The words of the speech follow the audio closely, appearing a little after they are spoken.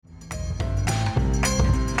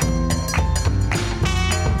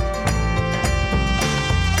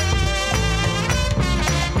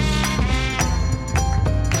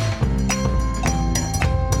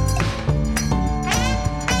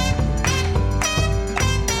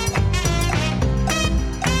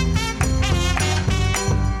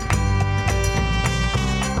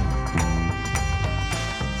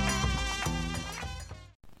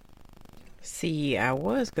I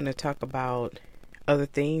was going to talk about other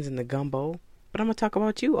things in the gumbo, but I'm going to talk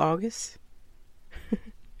about you, August.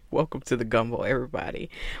 Welcome to the gumbo,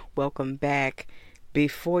 everybody. Welcome back.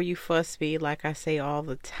 Before you fuss me, like I say all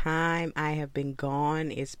the time, I have been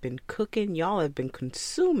gone. It's been cooking. Y'all have been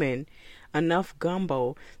consuming enough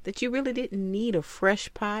gumbo that you really didn't need a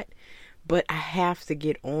fresh pot. But I have to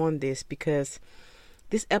get on this because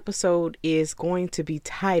this episode is going to be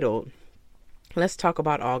titled, Let's Talk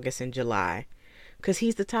About August and July. Because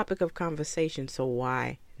he's the topic of conversation, so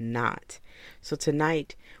why not? So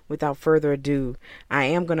tonight, without further ado, I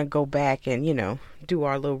am going to go back and, do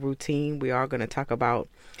our little routine. We are going to talk about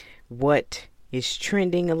what is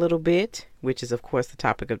trending a little bit, which is, of course, the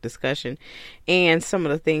topic of discussion, and some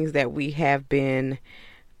of the things that we have been,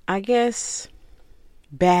 I guess,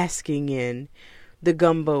 basking in the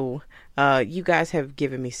gumbo. You guys have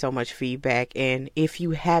given me so much feedback, and if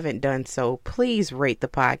you haven't done so, please rate the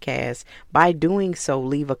podcast. By doing so,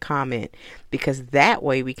 leave a comment, because that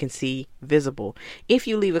way we can see visible. If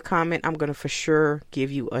you leave a comment, I'm going to for sure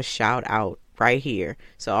give you a shout out right here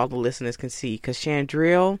so all the listeners can see, because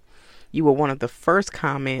Chandrell, you were one of the first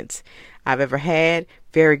comments I've ever had.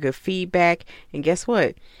 Very good feedback, and guess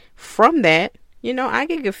what? From that, I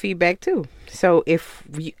get good feedback too. So if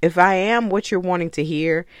I am what you're wanting to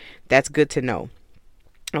hear, that's good to know.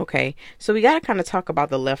 Okay, so we got to kind of talk about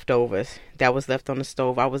the leftovers that was left on the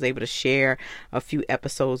stove. I was able to share a few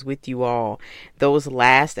episodes with you all. Those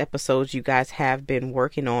last episodes you guys have been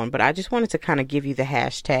working on, but I just wanted to kind of give you the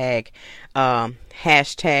hashtag the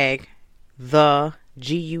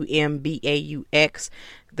GUMBAUX,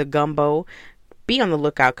 the gumbo. Be on the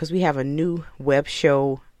lookout because we have a new web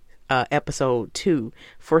show episode 2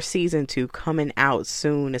 for season 2 coming out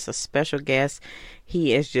soon. It's a special guest.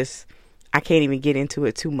 He is just, I can't even get into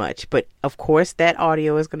it too much, but of course that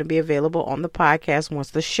audio is going to be available on the podcast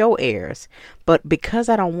once the show airs. But because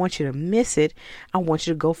I don't want you to miss it, I want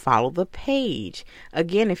you to go follow the page.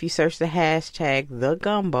 Again, if you search the hashtag the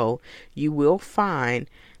gumbo, you will find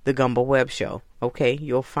the Gumbo Web Show. Okay,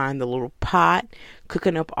 you'll find the little pot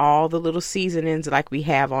cooking up all the little seasonings like we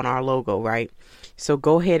have on our logo, right? So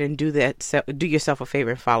go ahead and do that. Do yourself a favor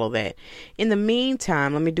and follow that. In the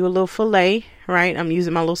meantime, let me do a little fillet, right? I'm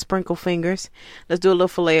using my little sprinkle fingers. Let's do a little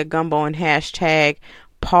fillet of gumbo and hashtag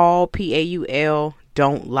Paul, Paul,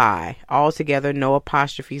 don't lie. All together, no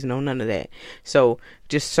apostrophes, no none of that. So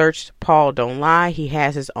just search Paul Don't Lie. He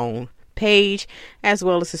has his own page as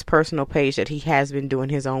well as his personal page that he has been doing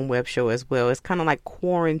his own web show as well. It's kind of like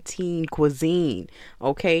quarantine cuisine.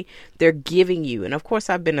 Okay, they're giving you, and of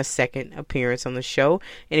course I've been a second appearance on the show,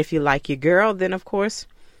 and if you like your girl, then of course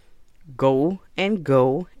go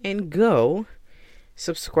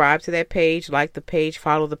subscribe to that page, like the page,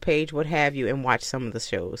 follow the page, what have you, and watch some of the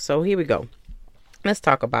shows. So here we go. Let's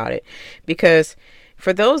talk about it, because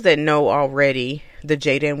for those that know already, the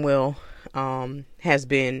Jada and Will has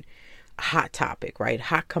been hot topic, right?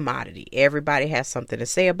 Hot commodity. Everybody has something to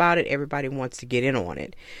say about it. Everybody wants to get in on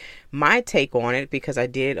it. My take on it, because I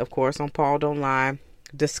did, of course, on Paul Don't Lie,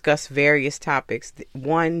 discuss various topics.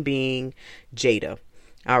 One being Jada.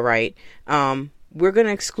 All right. We're going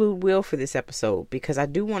to exclude Will for this episode because I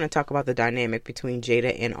do want to talk about the dynamic between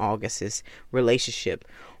Jada and August's relationship.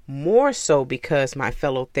 More so because my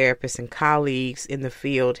fellow therapists and colleagues in the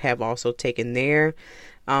field have also taken their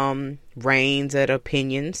reins at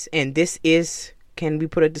opinions, and this is, can we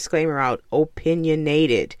put a disclaimer out,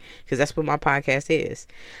 opinionated, because that's what my podcast is,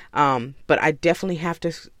 but I definitely have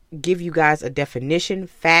to give you guys a definition,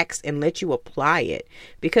 facts, and let you apply it,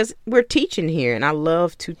 because we're teaching here and I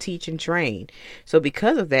love to teach and train. So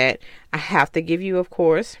because of that, I have to give you, of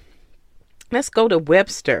course, let's go to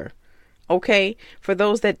Webster. Okay, for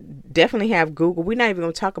those that definitely have Google, we're not even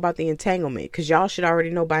going to talk about the entanglement, because y'all should already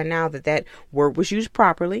know by now that that word was used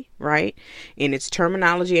properly, right? In its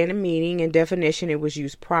terminology and in meaning and definition, it was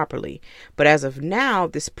used properly. But as of now,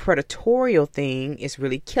 this predatorial thing is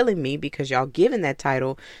really killing me because y'all giving that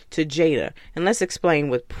title to Jada. And let's explain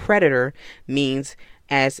what predator means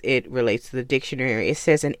as it relates to the dictionary. It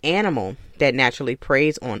says an animal that naturally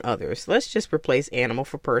preys on others. Let's just replace animal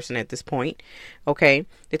for person at this point. Okay.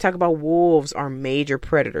 They talk about wolves are major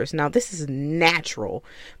predators. Now this is natural.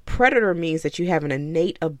 Predator means that you have an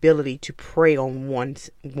innate ability to prey on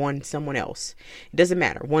someone else. It doesn't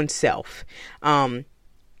matter. Oneself.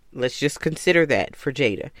 Let's just consider that for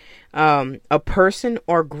Jada. A person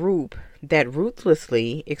or group that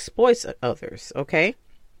ruthlessly exploits others. Okay.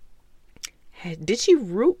 Did she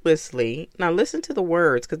ruthlessly? Now listen to the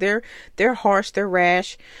words, because they're harsh, they're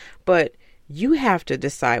rash, but you have to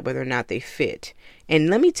decide whether or not they fit. And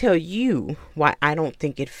let me tell you why I don't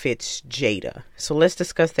think it fits Jada. So let's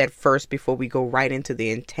discuss that first before we go right into the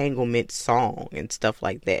entanglement song and stuff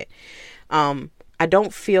like that. I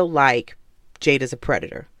don't feel like Jada's a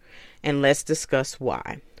predator. And let's discuss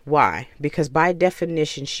why. Why? Because by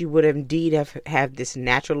definition, she would indeed have this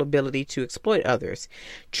natural ability to exploit others.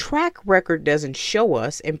 Track record doesn't show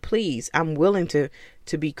us, and please, I'm willing to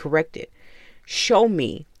be corrected. Show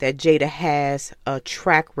me that Jada has a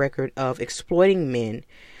track record of exploiting men,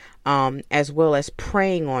 as well as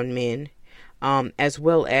preying on men, as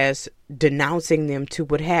well as denouncing them to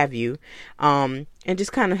what have you, and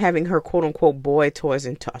just kind of having her quote unquote boy toys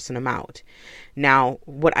and tossing them out. Now,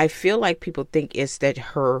 what I feel like people think is that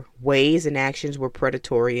her ways and actions were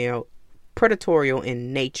predatorial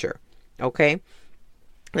in nature. Okay,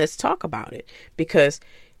 let's talk about it, because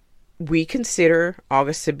we consider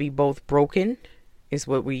August to be both broken, is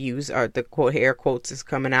what we use, the quote air quotes is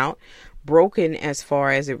coming out, broken as far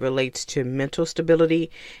as it relates to mental stability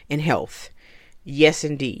and health. Yes,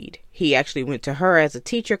 indeed. He actually went to her as a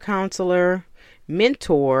teacher, counselor,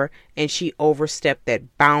 mentor, and she overstepped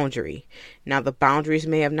that boundary. Now, the boundaries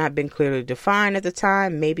may have not been clearly defined at the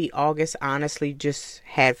time. Maybe August honestly just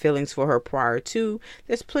had feelings for her prior to.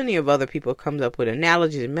 There's plenty of other people comes up with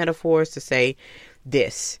analogies and metaphors to say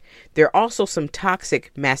this. There are also some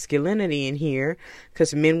toxic masculinity in here,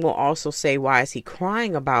 because men will also say, why is he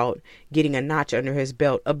crying about getting a notch under his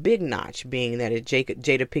belt? A big notch, being that it's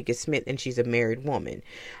Jada Pinkett Smith and she's a married woman.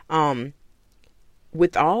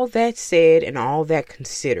 With all that said and all that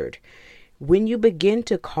considered, when you begin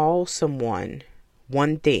to call someone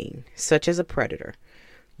one thing, such as a predator,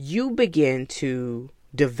 you begin to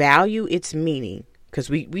devalue its meaning, because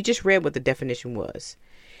we just read what the definition was.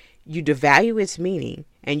 You devalue its meaning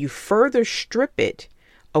and you further strip it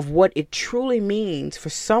of what it truly means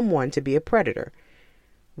for someone to be a predator.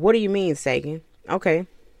 What do you mean, Sagan? Okay.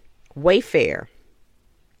 Wayfair.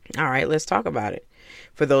 All right, let's talk about it.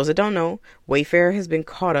 For those that don't know, Wayfair has been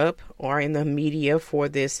caught up or in the media for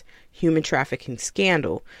this human trafficking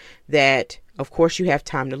scandal that, of course, you have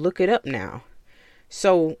time to look it up now.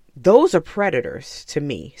 So those are predators to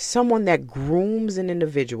me. Someone that grooms an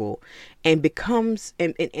individual and becomes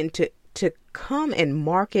and to come and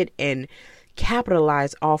market and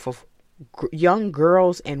capitalize off of young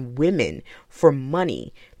girls and women for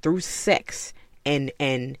money through sex and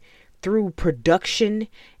through production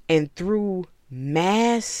and through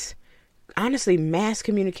mass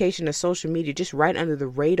communication of social media, just right under the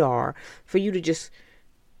radar for you to just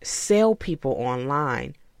sell people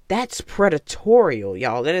online. That's predatory,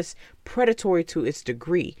 y'all. That is predatory to its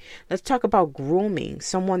degree. Let's talk about grooming.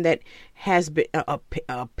 Someone that has been a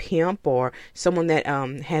pimp, or someone that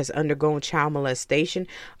has undergone child molestation.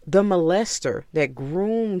 The molester that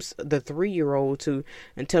grooms the 3-year-old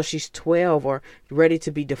until she's 12 or ready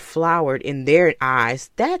to be deflowered in their eyes.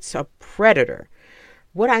 That's a predator.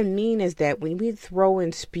 What I mean is that when we throw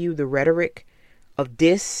and spew the rhetoric of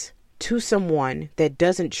this to someone that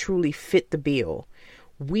doesn't truly fit the bill,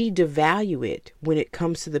 we devalue it when it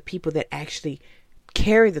comes to the people that actually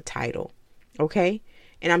carry the title. Okay?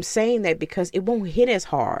 And I'm saying that because it won't hit as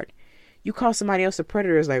hard. You call somebody else a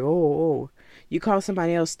predator, it's like, oh. You call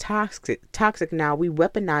somebody else toxic. Now we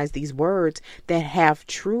weaponize these words that have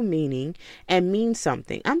true meaning and mean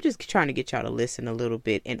something. I'm just trying to get y'all to listen a little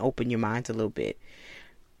bit and open your minds a little bit.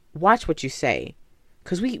 Watch what you say.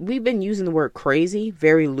 Because we've been using the word crazy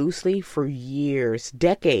very loosely for years,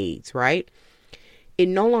 decades, right? It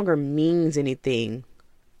no longer means anything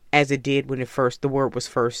as it did when the word was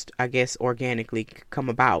first, I guess, organically come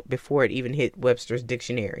about before it even hit Webster's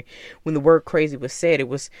dictionary. When the word crazy was said, it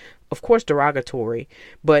was, of course, derogatory,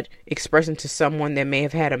 but expressing to someone that may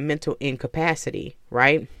have had a mental incapacity,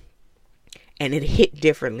 right? And it hit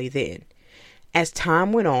differently then. As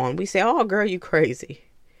time went on, we say, oh, girl, you crazy.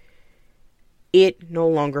 It no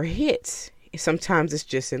longer hits. Sometimes it's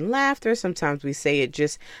just in laughter. Sometimes we say it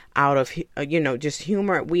just out of, just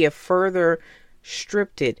humor. We have further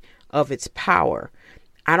stripped it of its power.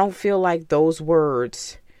 I don't feel like those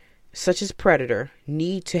words, such as predator,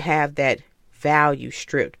 need to have that value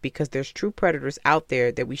stripped, because there's true predators out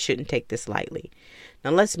there that we shouldn't take this lightly.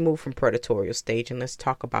 Now let's move from predatorial stage and let's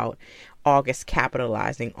talk about August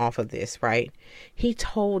capitalizing off of this, right? He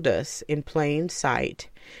told us in plain sight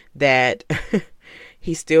that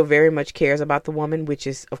he still very much cares about the woman, which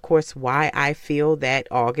is, of course, why I feel that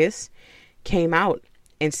August came out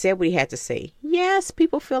and said what he had to say. Yes,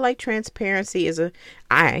 people feel like transparency is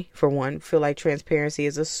I, for one, feel like transparency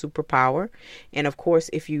is a superpower. And of course,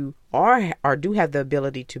 if you are or do have the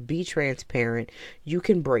ability to be transparent, you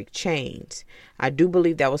can break chains. I do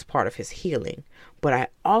believe that was part of his healing. But I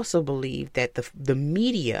also believe that the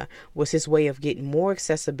media was his way of getting more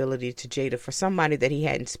accessibility to Jada for somebody that he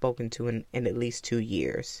hadn't spoken to in at least 2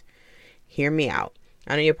 years. Hear me out.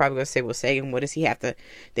 I know you're probably going to say, well, Sagan, what does he have to,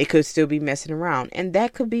 they could still be messing around. And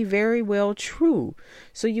that could be very well true.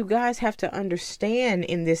 So you guys have to understand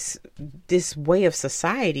in this way of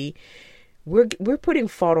society, we're putting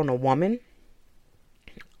fault on the woman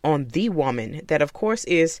that of course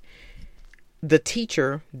is the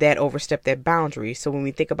teacher that overstepped that boundary. So when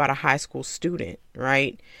we think about a high school student,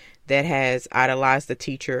 right, that has idolized the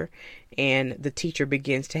teacher, and the teacher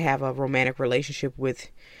begins to have a romantic relationship with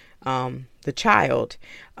the child,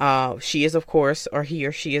 she is of course, or he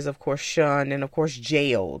or she is of course shunned and of course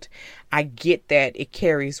jailed. I get that it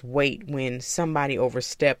carries weight when somebody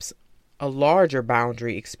oversteps a larger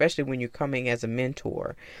boundary, especially when you're coming as a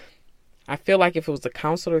mentor. I feel like if it was a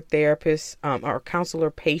counselor therapist, or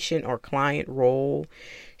counselor patient or client role,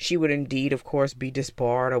 she would indeed, of course, be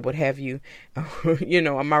disbarred or what have you. You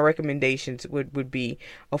know, my recommendations would be,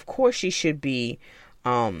 of course, she should be,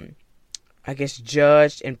 I guess,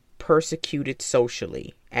 judged and persecuted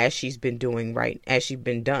socially as she's been doing, right? As she's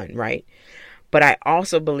been done, right? But I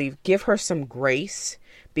also believe give her some grace,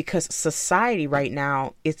 because society right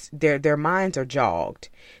now, it's their minds are jogged.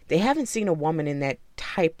 They haven't seen a woman in that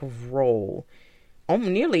type of role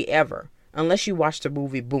nearly ever, unless you watch the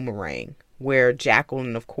movie Boomerang, where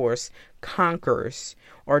Jacqueline, of course, conquers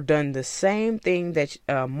or done the same thing that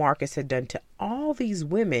Marcus had done to all these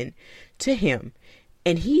women to him.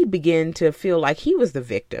 And he began to feel like he was the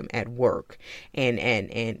victim at work, and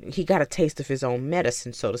he got a taste of his own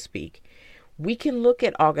medicine, so to speak. We can look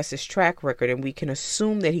at August's track record and we can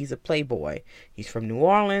assume that he's a playboy. He's from New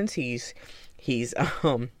Orleans. He's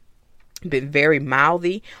been very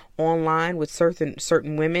mouthy online with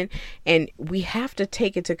certain women, and we have to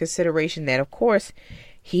take into consideration that, of course,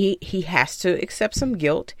 he has to accept some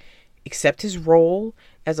guilt, accept his role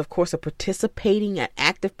as, of course, an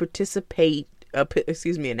active participant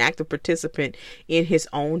in his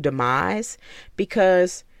own demise,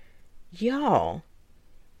 because y'all,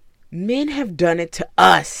 men have done it to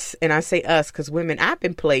us. And I say us because women, I've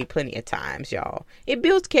been played plenty of times, y'all. It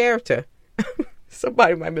builds character.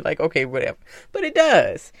 Somebody might be like, okay, whatever. But it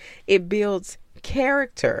does. It builds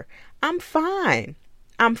character. I'm fine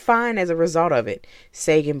as a result of it.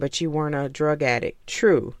 Sagan, but you weren't a drug addict.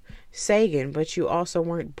 True. Sagan, but you also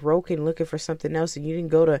weren't broken looking for something else, and you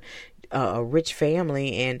didn't go to a rich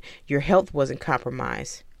family and your health wasn't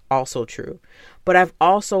compromised. Also true. But I've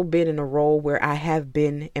also been in a role where I have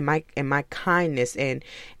been, and my kindness and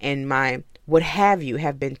my what have you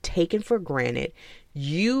have been taken for granted,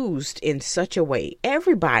 used in such a way.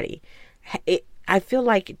 Everybody, I feel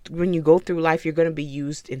like when you go through life, you're going to be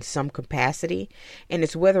used in some capacity, and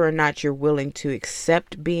it's whether or not you're willing to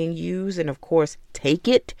accept being used and, of course, take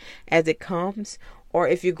it as it comes, or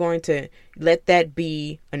if you're going to let that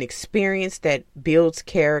be an experience that builds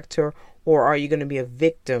character, or are you going to be a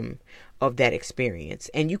victim of that experience?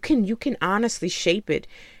 And you can honestly shape it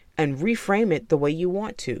and reframe it the way you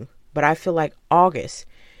want to. But I feel like August,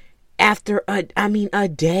 after a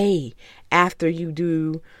day after you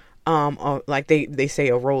do, like they say,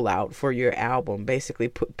 a rollout for your album, basically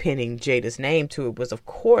pinning Jada's name to it, was of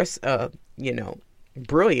course,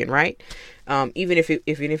 brilliant, right? Even if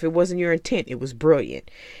it wasn't your intent, it was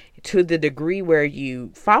brilliant to the degree where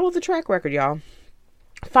you follow the track record, y'all.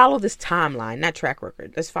 Follow this timeline, not track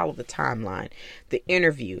record. Let's follow the timeline. The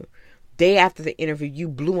interview. Day after the interview, you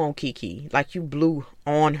blew on Keke. Like, you blew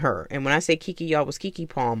on her. And when I say Keke, y'all, was Keke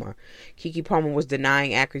Palmer. Keke Palmer was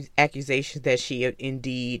denying accusations that she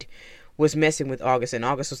indeed was messing with August. And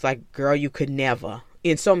August was like, girl, you could never.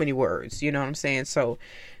 In so many words. You know what I'm saying? So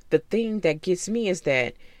the thing that gets me is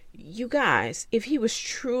that, you guys, if he was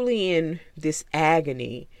truly in this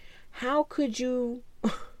agony, how could you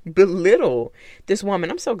belittle this woman?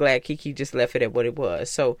 I'm so glad Keke just left it at what it was.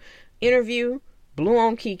 So, interview, blew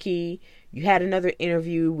on Keke. You had another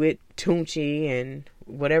interview with Tunchi and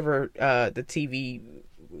whatever the TV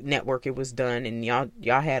network it was done, and y'all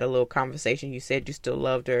had a little conversation. You said you still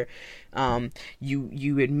loved her.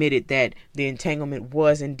 You admitted that the entanglement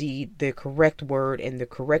was indeed the correct word and the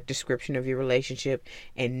correct description of your relationship,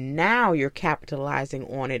 and now you're capitalizing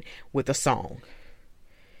on it with a song.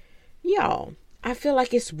 Y'all, I feel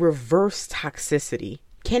like it's reverse toxicity.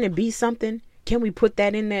 Can it be something? Can we put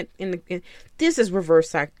that in that? This is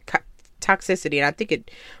reverse toxicity. And I think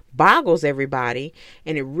it boggles everybody,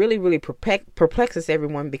 and it really, really perplexes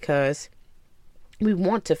everyone, because we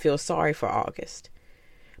want to feel sorry for August.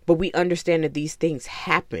 But we understand that these things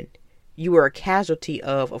happen. You were a casualty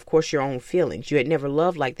of course, your own feelings. You had never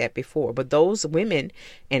loved like that before. But those women,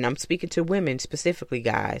 and I'm speaking to women specifically,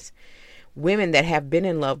 guys, women that have been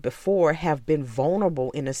in love before have been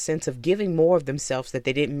vulnerable in a sense of giving more of themselves that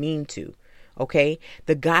they didn't mean to. Okay.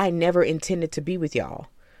 The guy never intended to be with y'all,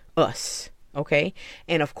 us. Okay.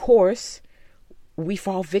 And of course, we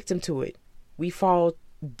fall victim to it. We fall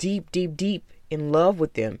deep, deep, deep in love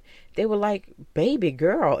with them. They were like, baby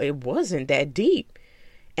girl, it wasn't that deep.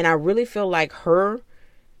 And I really feel like her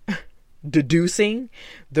deducing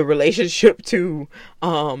the relationship to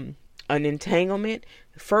an entanglement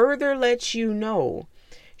further lets you know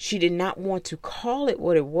she did not want to call it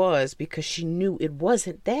what it was, because she knew it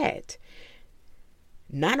wasn't that.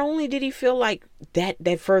 Not only did he feel like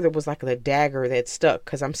that further was like the dagger that stuck,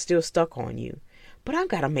 because I'm still stuck on you, but I've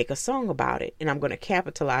got to make a song about it, and I'm going to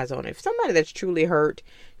capitalize on it. If somebody that's truly hurt,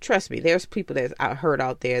 trust me, there's people that's hurt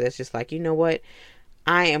out there that's just like, you know what?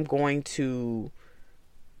 I am going to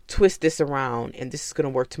twist this around, and this is going to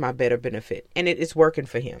work to my better benefit. And it is working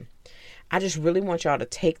for him. I just really want y'all to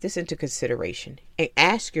take this into consideration and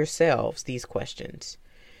ask yourselves these questions.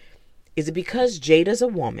 Is it because Jada's a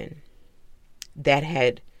woman that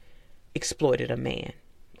had exploited a man?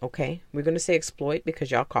 Okay. We're going to say exploit because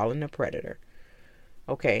y'all call him a predator.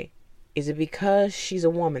 Okay. Is it because she's a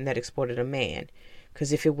woman that exploited a man?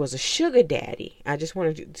 Because if it was a sugar daddy, I just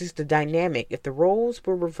wanted to, just the dynamic, if the roles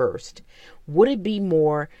were reversed, would it be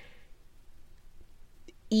more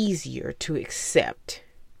easier to accept?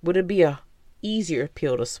 Would it be a easier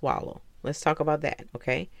pill to swallow? Let's talk about that,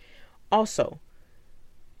 okay? Also,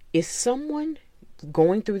 is someone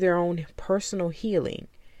going through their own personal healing,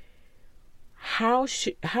 how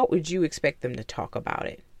would you expect them to talk about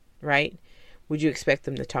it, right? Would you expect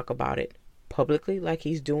them to talk about it publicly like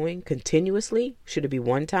he's doing continuously? Should it be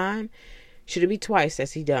one time? Should it be twice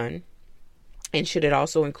as he done? And should it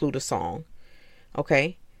also include a song?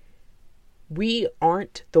 Okay. We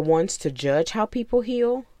aren't the ones to judge how people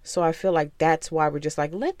heal. So I feel like that's why we're just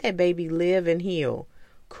like, let that baby live and heal.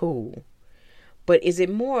 Cool. But is it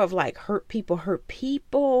more of like hurt people?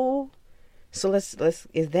 So let's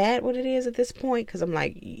is that what it is at this point? Because I'm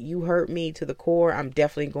like, you hurt me to the core. I'm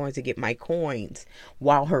definitely going to get my coins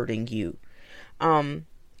while hurting you. And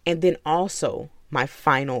then also my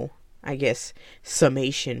final, I guess,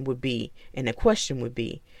 summation would be, and the question would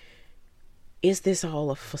be, is this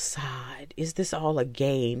all a facade? Is this all a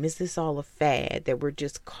game? Is this all a fad that we're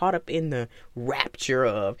just caught up in the rapture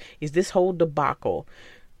of? Is this whole debacle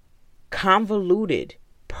convoluted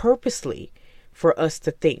purposely for us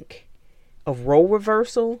to think of role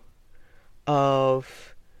reversal,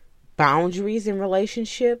 of boundaries in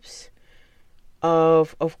relationships,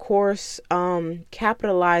 of course,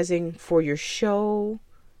 capitalizing for your show?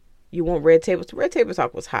 You want Red Table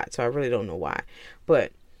Talk was hot, so I really don't know why,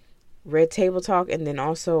 but Red Table Talk, and then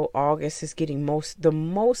also August is getting the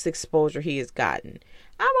most exposure he has gotten.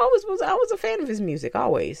 I was a fan of his music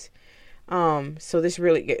always. So this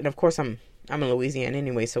really, and of course I'm in Louisiana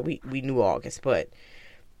anyway, so we knew August, but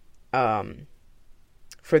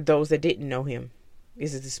for those that didn't know him,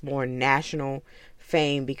 this is this more national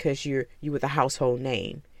fame because you were the household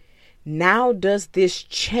name. Now does this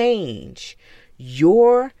change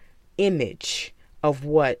your image of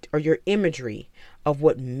what, or your imagery of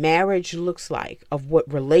what marriage looks like, of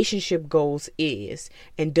what relationship goals is?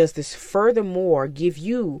 And does this furthermore give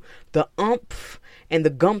you the oomph and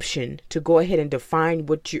the gumption to go ahead and define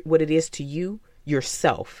what it is to you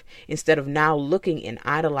yourself, instead of now looking and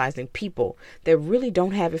idolizing people that really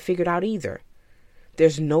don't have it figured out either?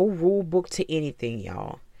 There's no rule book to anything,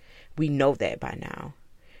 y'all. We know that by now.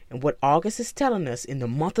 And what August is telling us in the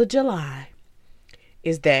month of July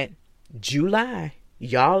is that July,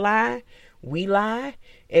 y'all lie, we lie,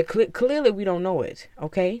 and clearly we don't know it,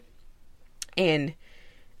 okay? And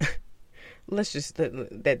let's just,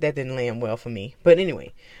 that didn't land well for me. But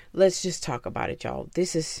anyway, let's just talk about it, y'all.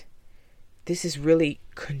 This is really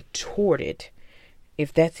contorted,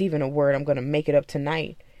 if that's even a word. I'm going to make it up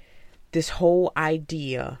tonight. This whole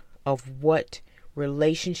idea of what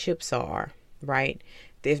relationships are, right?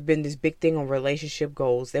 There's been this big thing on relationship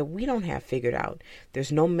goals that we don't have figured out.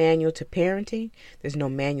 There's no manual to parenting. There's no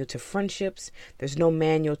manual to friendships. There's no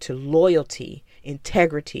manual to loyalty,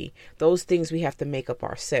 integrity. Those things we have to make up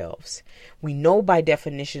ourselves. We know by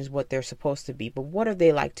definitions what they're supposed to be, but what are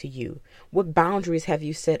they like to you? What boundaries have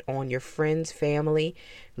you set on your friends, family,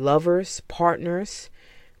 lovers, partners,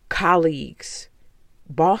 colleagues,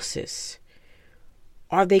 bosses?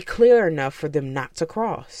 Are they clear enough for them not to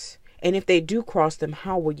cross? And if they do cross them,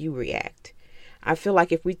 how will you react? I feel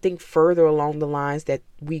like if we think further along the lines that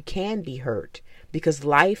we can be hurt, because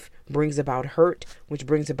life brings about hurt, which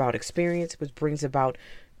brings about experience, which brings about,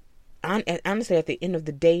 honestly, at the end of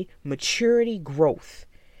the day, maturity, growth.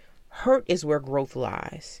 Hurt is where growth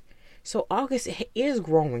lies. So August is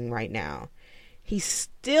growing right now. He's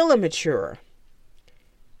still immature.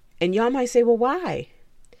 And y'all might say, well, why?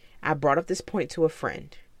 I brought up this point to a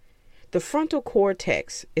friend. The frontal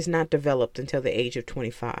cortex is not developed until the age of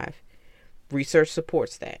 25. Research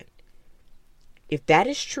supports that. If that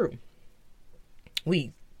is true,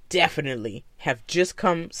 we definitely have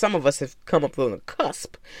some of us have come up on the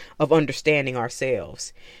cusp of understanding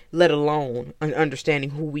ourselves, let alone understanding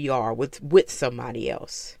who we are with somebody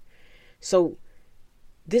else. So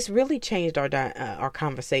this really changed our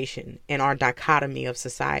conversation and our dichotomy of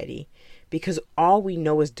society, because all we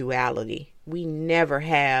know is duality. We never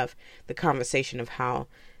have the conversation of how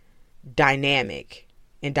dynamic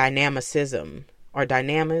and dynamicism, or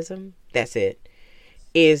dynamism, that's it,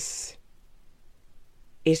 it's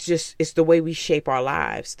the way we shape our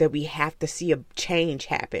lives, that we have to see a change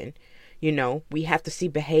happen. You know, we have to see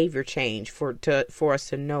behavior change for us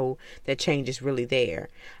to know that change is really there.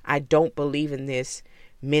 I don't believe in this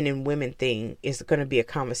men and women thing is going to be a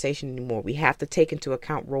conversation anymore. We have to take into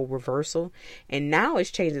account role reversal. And now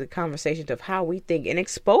it's changing the conversation of how we think and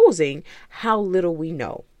exposing how little we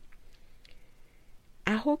know.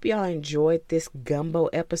 I hope y'all enjoyed this gumbo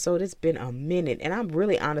episode. It's been a minute and I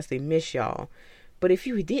really honestly miss y'all. But if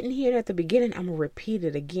you didn't hear it at the beginning, I'm going to repeat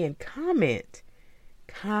it again. Comment.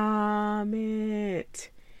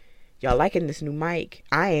 Y'all liking this new mic?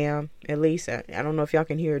 I am, at least. I don't know if y'all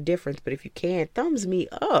can hear a difference, but if you can, thumbs me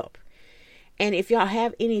up. And if y'all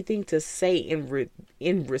have anything to say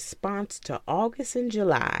in response to August and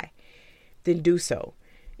July, then do so.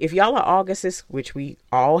 If y'all are Augustists, which we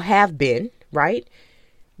all have been, right?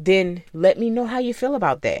 Then let me know how you feel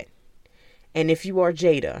about that. And if you are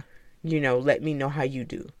Jada, let me know how you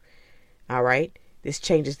do. All right? This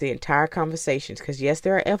changes the entire conversations, because yes,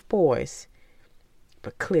 there are F boys,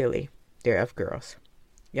 but clearly there are F girls.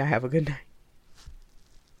 Y'all have a good night.